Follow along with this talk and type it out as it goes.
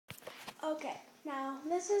Okay, now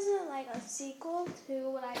this isn't like a sequel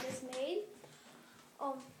to what I just made.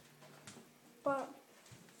 But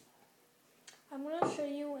I'm gonna show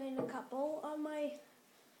you in a couple of my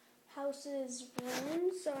house's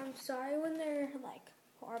rooms. So I'm sorry when they're like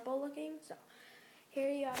horrible looking. So here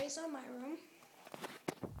you guys are my room.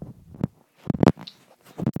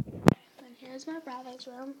 And here's my brother's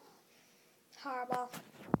room. Horrible.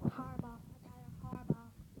 Horrible. Horrible.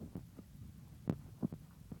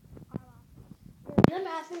 Here's the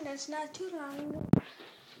bathroom that's not too long.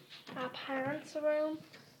 Our parents' room.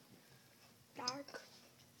 Dark.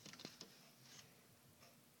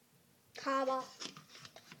 Horrible.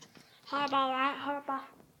 Horrible, right? Horrible.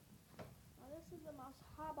 Now this is the most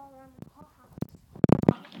horrible room in the whole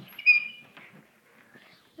house.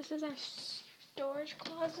 This is our storage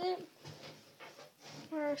closet.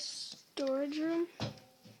 Or our storage room.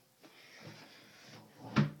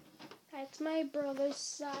 That's my brother's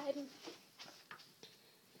side.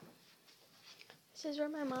 This is where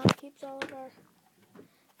my mom keeps all of our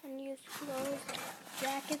unused clothes,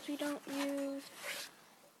 jackets we don't use,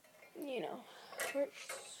 you know, shirts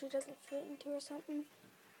she doesn't fit into or something.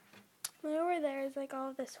 And over there is like all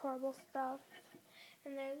of this horrible stuff.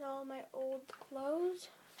 And there's all my old clothes.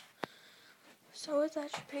 So it's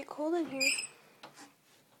actually pretty cold in here.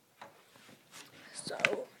 So,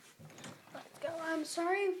 let's go. I'm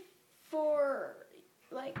sorry for,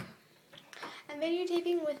 I'm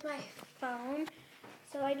videotaping with my phone,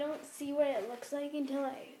 so I don't see what it looks like until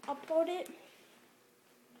I upload it.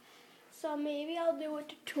 So maybe I'll do a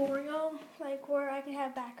tutorial, where I can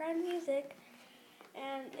have background music,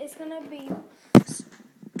 and it's gonna be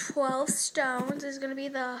 12 Stones is gonna be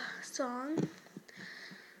the song.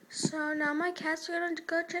 So now my cats are gonna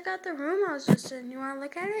go check out the room I was just in. You wanna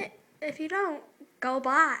look at it? If you don't, go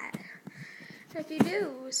by. If you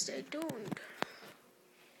do, stay tuned.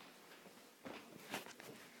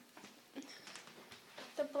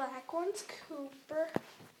 The black one's Cooper.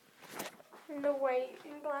 And the white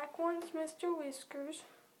and black one's Mr. Whiskers.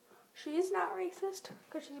 She's not racist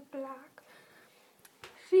because she's black.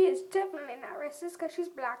 She is definitely not racist because she's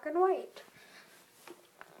black and white.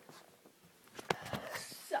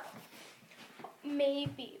 So,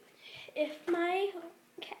 maybe if my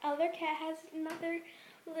other cat has another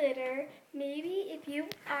litter, maybe if you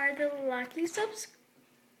are the lucky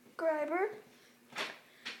subscriber,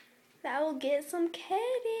 that will get some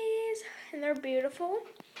kitties, and they're beautiful.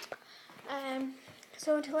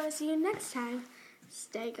 So until I see you next time,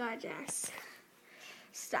 stay gorgeous.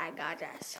 Stay gorgeous.